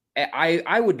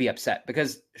 I would be upset,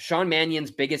 because Sean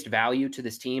Mannion's biggest value to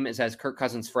this team is as Kirk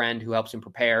Cousins' friend who helps him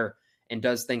prepare and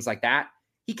does things like that.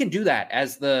 He can do that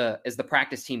as the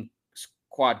practice team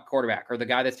squad quarterback, or the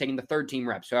guy that's taking the third team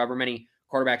reps, however many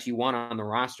quarterbacks you want on the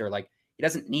roster, like he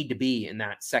doesn't need to be in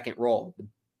that second role.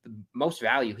 The most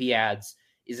value he adds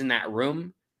is in that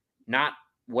room, not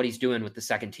what he's doing with the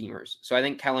second teamers. So I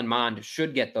think Kellen Mond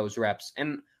should get those reps.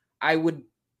 And I would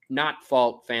not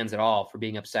fault fans at all for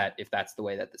being upset if that's the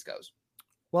way that this goes.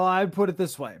 Well, I'd put it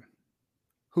this way.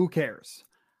 Who cares?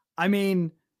 I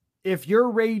mean, if your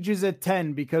rage is at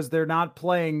 10 because they're not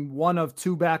playing one of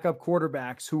two backup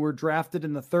quarterbacks who were drafted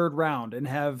in the third round and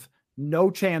have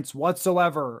no chance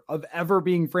whatsoever of ever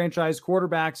being franchise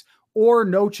quarterbacks, or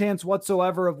no chance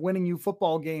whatsoever of winning you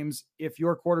football games if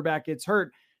your quarterback gets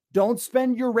hurt, don't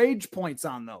spend your rage points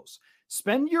on those.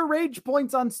 Spend your rage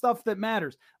points on stuff that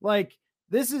matters. Like,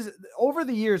 this is, over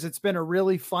the years, it's been a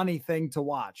really funny thing to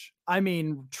watch. I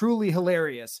mean, truly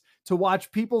hilarious to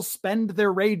watch people spend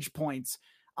their rage points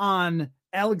on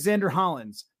Alexander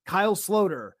Hollins, Kyle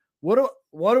Sloter. What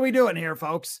are we doing here,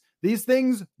 folks? These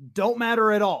things don't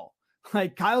matter at all.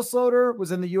 Like, Kyle Sloter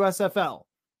was in the USFL,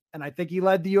 and I think he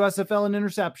led the USFL in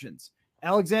interceptions.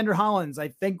 Alexander Hollins, I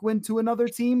think, went to another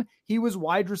team. He was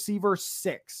wide receiver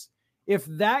 6. If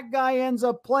that guy ends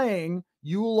up playing,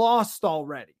 you lost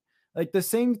already. Like, the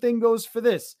same thing goes for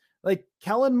this. Like,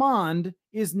 Kellen Mond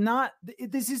is not,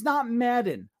 this is not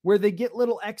Madden where they get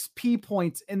little XP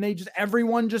points and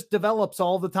everyone just develops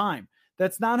all the time.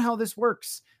 That's not how this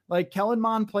works. Like, Kellen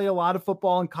Mond played a lot of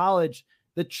football in college.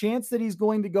 The chance that he's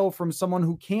going to go from someone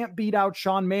who can't beat out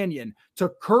Sean Mannion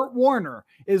to Kurt Warner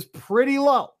is pretty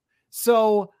low.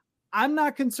 So I'm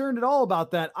not concerned at all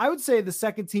about that. I would say the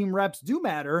second team reps do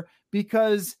matter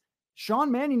because Sean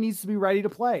Mannion needs to be ready to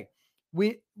play.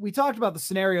 We talked about the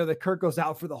scenario that Kurt goes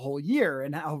out for the whole year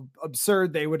and how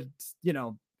absurd they would,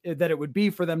 that it would be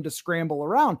for them to scramble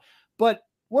around. But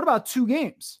what about 2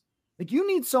 games? Like, you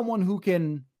need someone who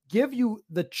can give you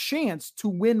the chance to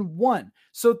win one.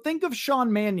 So think of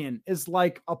Sean Mannion as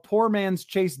like a poor man's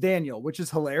Chase Daniel, which is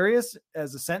hilarious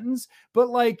as a sentence. But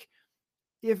like,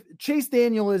 if Chase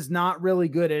Daniel is not really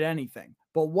good at anything,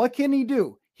 but what can he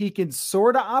do? He can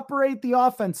sort of operate the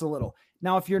offense a little.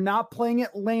 Now, if you're not playing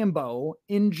at Lambeau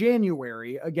in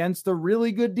January against a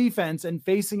really good defense and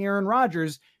facing Aaron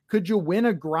Rodgers, could you win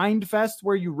a grind fest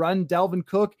where you run Dalvin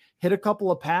Cook, hit a couple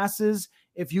of passes?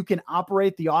 If you can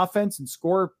operate the offense and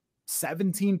score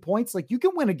 17 points, like, you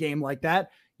can win a game like that.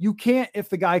 You can't if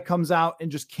the guy comes out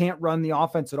and just can't run the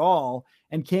offense at all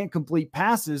and can't complete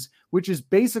passes, which is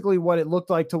basically what it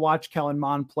looked like to watch Kellen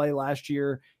Mond play last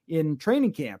year in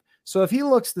training camp. So if he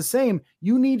looks the same,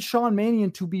 you need Sean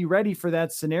Mannion to be ready for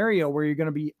that scenario where you're going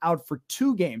to be out for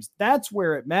 2 games. That's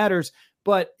where it matters.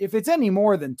 But if it's any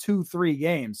more than 2-3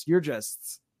 games, you're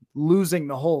just losing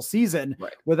the whole season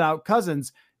without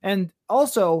Cousins. And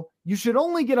also, you should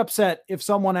only get upset if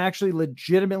someone actually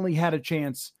legitimately had a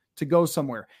chance to go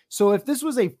somewhere. So if this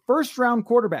was a first round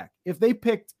quarterback, if they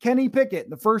picked Kenny Pickett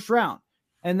in the first round,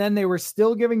 and then they were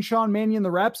still giving Sean Mannion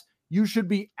the reps, you should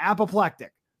be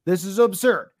apoplectic. This is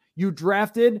absurd. You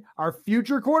drafted our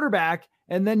future quarterback,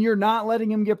 and then you're not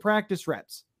letting him get practice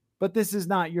reps. But this is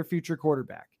not your future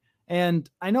quarterback. And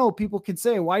I know people can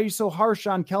say, why are you so harsh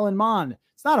on Kellen Mond?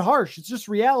 It's not harsh. It's just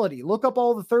reality. Look up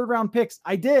all the third round picks.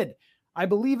 I did. I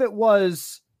believe it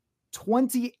was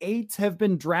 28 have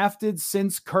been drafted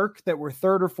since Kirk that were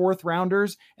 3rd or 4th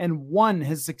rounders, and 1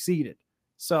 has succeeded.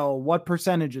 So what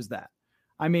percentage is that?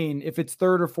 I mean, if it's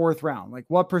 3rd or 4th round, like,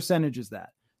 what percentage is that?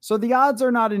 So the odds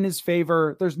are not in his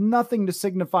favor. There's nothing to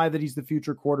signify that he's the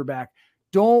future quarterback.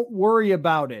 Don't worry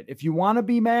about it. If you want to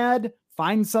be mad,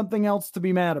 find something else to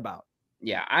be mad about.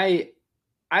 Yeah, I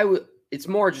would. It's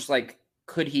more just like,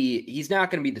 could he's not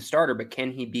going to be the starter, but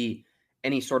can he be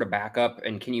any sort of backup?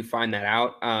 And can you find that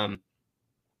out?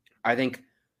 I think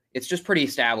it's just pretty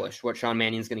established what Sean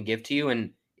Mannion's going to give to you.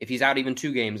 And if he's out even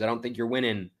 2 games, I don't think you're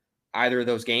winning either of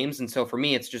those games. And so for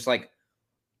me, it's just like,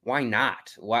 why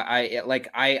not?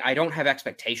 I don't have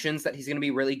expectations that he's going to be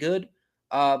really good,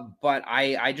 but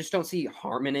I just don't see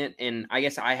harm in it. And I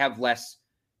guess I have less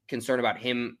concern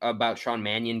about Sean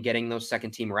Mannion getting those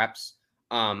second team reps.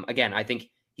 Again, I think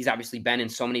he's obviously been in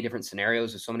so many different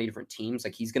scenarios with so many different teams.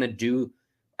 Like, he's going to do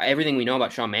everything we know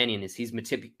about Sean Mannion is he's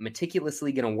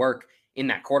meticulously going to work in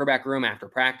that quarterback room after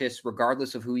practice,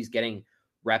 regardless of who he's getting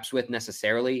reps with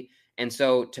necessarily. And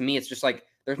so to me, it's just like,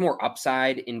 there's more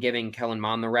upside in giving Kellen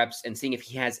Mond the reps and seeing if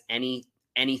he has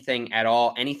anything at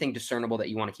all, anything discernible that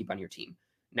you want to keep on your team.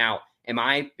 Now, am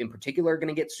I in particular going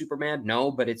to get super mad?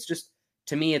 No, but it's just,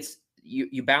 to me, it's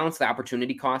you balance the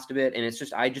opportunity cost of it. And it's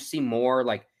just, I just see more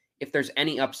like, if there's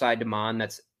any upside to Mond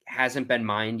that's hasn't been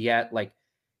mined yet, like,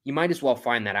 you might as well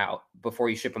find that out before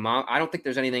you ship him out. I don't think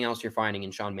there's anything else you're finding in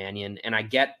Sean Mannion. And I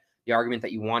get the argument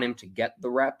that you want him to get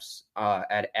the reps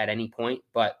at any point,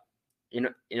 but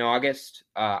in August,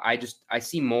 I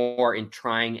see more in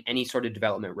trying any sort of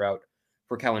development route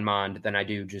for Kellen Mond than I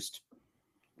do just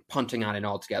punting on it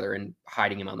altogether and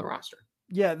hiding him on the roster.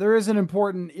 Yeah, there is an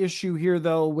important issue here,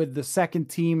 though, with the second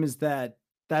team is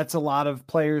that's a lot of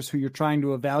players who you're trying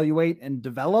to evaluate and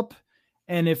develop.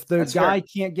 And if the guy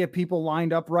can't get people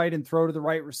lined up right and throw to the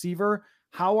right receiver,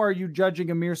 how are you judging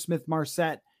Ihmir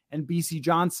Smith-Marsette and BC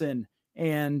Johnson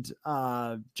and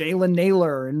Jalen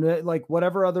Naylor and like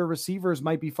whatever other receivers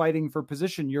might be fighting for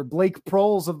position? Your Blake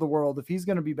Proles of the world, if he's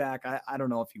going to be back, I don't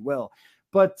know if he will.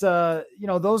 But,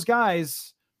 those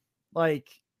guys, like,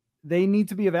 they need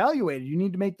to be evaluated. You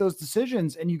need to make those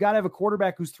decisions, and you got to have a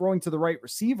quarterback who's throwing to the right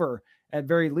receiver at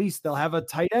very least. They'll have a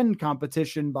tight end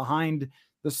competition behind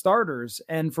the starters.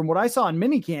 And from what I saw in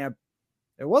minicamp,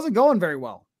 it wasn't going very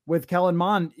well with Kellen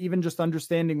Mond, even just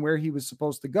understanding where he was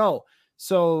supposed to go.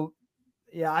 So,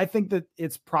 yeah, I think that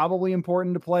it's probably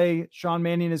important to play Sean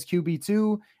Mannion as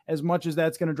QB2 as much as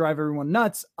that's going to drive everyone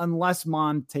nuts, unless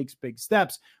Mond takes big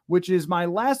steps, which is my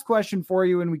last question for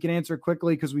you. And we can answer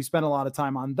quickly because we spent a lot of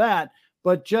time on that,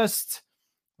 but just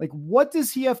like, what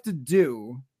does he have to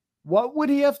do? What would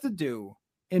he have to do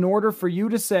in order for you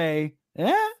to say,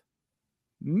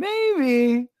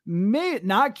 maybe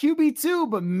not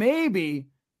QB2, but maybe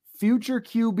future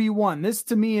QB1? This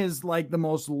to me is like the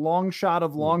most long shot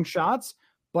of long shots,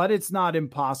 but it's not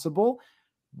impossible.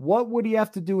 What would he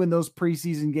have to do in those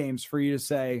preseason games for you to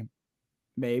say,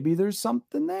 maybe there's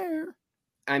something there?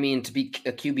 I mean, to be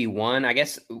a QB1, I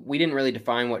guess we didn't really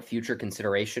define what future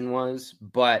consideration was,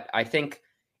 but I think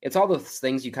it's all those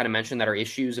things you kind of mentioned that are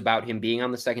issues about him being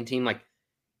on the second team. Like,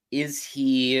 is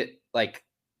he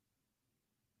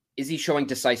showing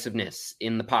decisiveness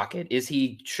in the pocket? Is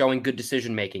he showing good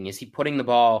decision-making? Is he putting the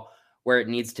ball where it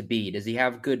needs to be? Does he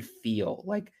have good feel?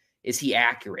 Like, is he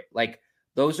accurate? Like,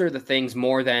 those are the things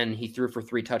more than he threw for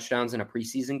 3 touchdowns in a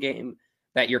preseason game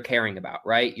that you're caring about,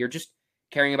 right? You're just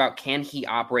caring about, can he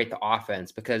operate the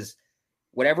offense? Because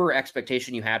whatever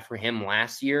expectation you had for him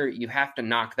last year, you have to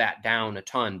knock that down a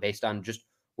ton based on just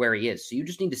where he is. So you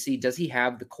just need to see, does he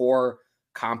have the core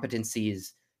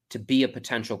competencies to be a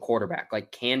potential quarterback?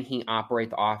 Like, can he operate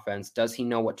the offense? Does he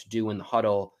know what to do in the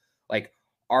huddle? Like,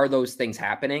 are those things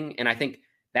happening? And I think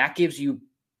that gives you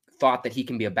thought that he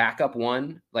can be a backup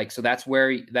one. Like, so that's where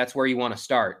you want to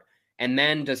start. And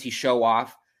then does he show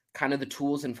off kind of the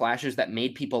tools and flashes that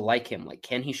made people like him? Like,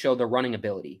 can he show the running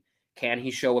ability? Can he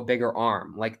show a bigger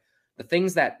arm? Like, the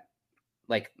things that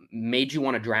like made you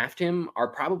want to draft him are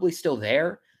probably still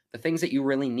there. The things that you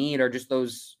really need are just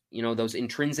those, those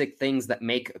intrinsic things that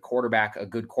make a quarterback a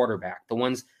good quarterback. The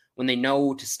ones when they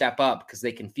know to step up because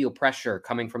they can feel pressure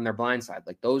coming from their blind side.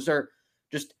 Like, those are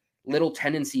just little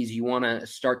tendencies you want to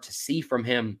start to see from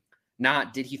him.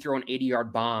 Not, did he throw an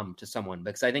 80-yard bomb to someone?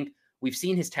 Because I think we've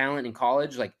seen his talent in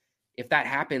college. Like, if that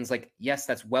happens, like, yes,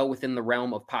 that's well within the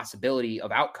realm of possibility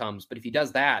of outcomes. But if he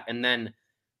does that and then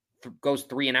goes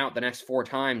 3 and out the next 4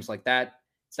 times, like that,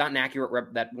 it's not an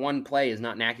accurate that one play is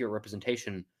not an accurate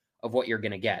representation of what you're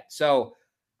going to get. So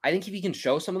I think if he can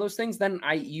show some of those things, then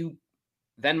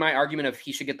my argument of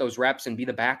he should get those reps and be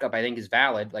the backup, I think, is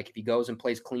valid. Like, if he goes and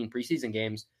plays clean preseason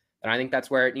games, then I think that's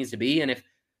where it needs to be. And if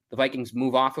the Vikings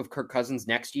move off of Kirk Cousins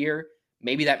next year,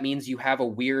 maybe that means you have a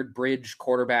weird bridge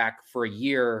quarterback for a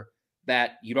year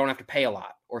that you don't have to pay a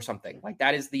lot or something. Like,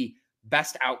 that is the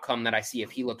best outcome that I see if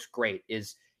he looks great,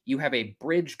 is you have a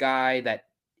bridge guy that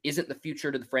isn't the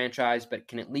future to the franchise, but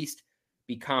can at least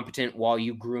be competent while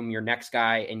you groom your next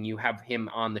guy and you have him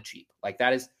on the cheap. Like,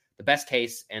 that is the best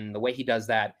case. And the way he does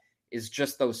that is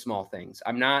just those small things.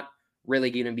 I'm not really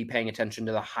going to be paying attention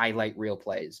to the highlight reel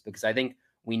plays, because I think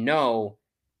we know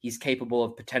he's capable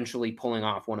of potentially pulling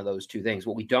off one of those 2 things.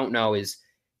 What we don't know is,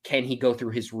 can he go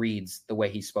through his reads the way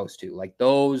he's supposed to? Like,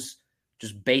 those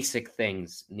just basic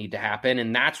things need to happen.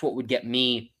 And that's what would get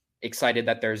me excited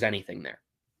that there's anything there.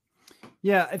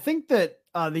 Yeah, I think that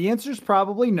the answer is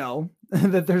probably no,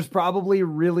 that there's probably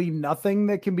really nothing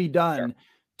that can be done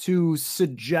to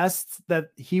suggest that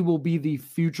he will be the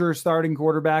future starting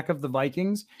quarterback of the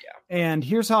Vikings. Yeah. And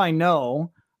here's how I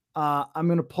know. I'm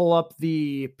going to pull up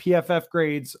the PFF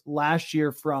grades last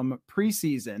year from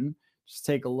preseason. Just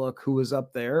take a look who was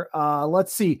up there.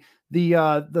 Let's see.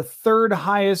 The third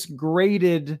highest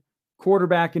graded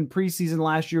quarterback in preseason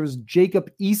last year was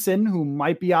Jacob Eason, who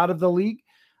might be out of the league.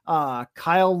 Kyle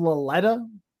Laletta,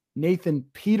 Nathan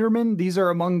Peterman. These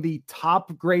are among the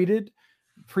top graded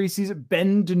preseason.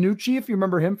 Ben DiNucci, if you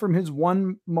remember him from his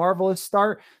one marvelous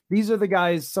start. These are the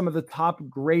guys, some of the top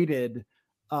graded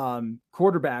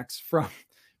quarterbacks from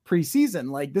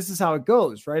preseason. Like, this is how it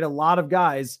goes, right? A lot of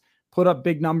guys put up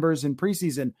big numbers in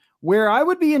preseason. Where I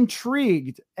would be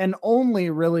intrigued, and only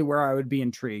really where I would be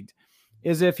intrigued,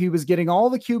 is if he was getting all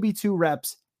the QB2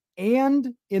 reps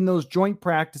and in those joint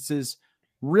practices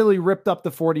really ripped up the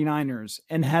 49ers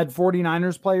and had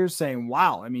 49ers players saying,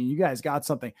 wow, I mean, you guys got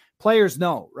something. Players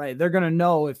know, right? They're going to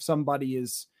know if somebody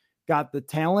is got the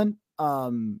talent.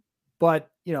 But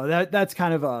you know, that's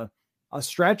kind of a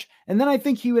stretch. And then I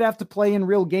think he would have to play in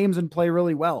real games and play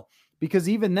really well, because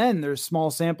even then there's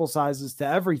small sample sizes to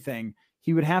everything.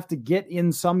 He would have to get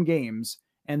in some games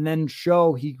and then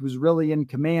show he was really in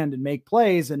command and make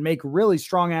plays and make really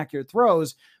strong, accurate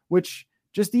throws, which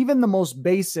just even the most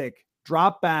basic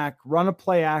drop back, run a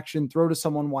play action, throw to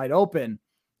someone wide open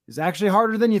is actually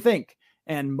harder than you think.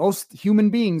 And most human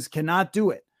beings cannot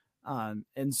do it.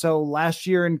 And so last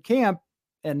year in camp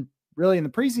and really in the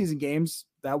preseason games,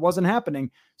 that wasn't happening.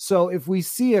 So if we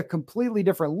see a completely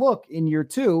different look in year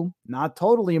 2, not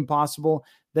totally impossible,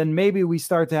 then maybe we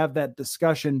start to have that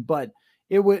discussion. But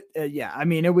it would,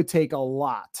 it would take a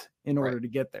lot in order to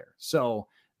get there. So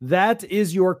that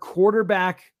is your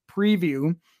quarterback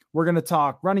preview. We're going to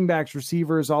talk running backs,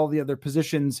 receivers, all the other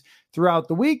positions throughout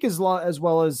the week, as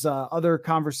well as other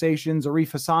conversations.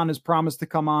 Arif Hassan has promised to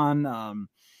come on. I'm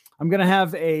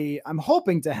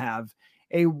hoping to have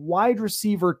a wide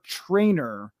receiver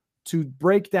trainer to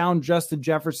break down Justin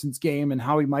Jefferson's game and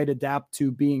how he might adapt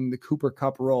to being the Cooper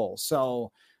Kupp role.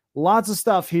 So lots of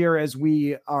stuff here as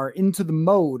we are into the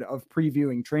mode of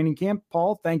previewing training camp.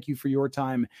 Paul, thank you for your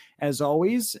time as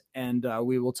always. And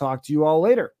we will talk to you all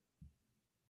later.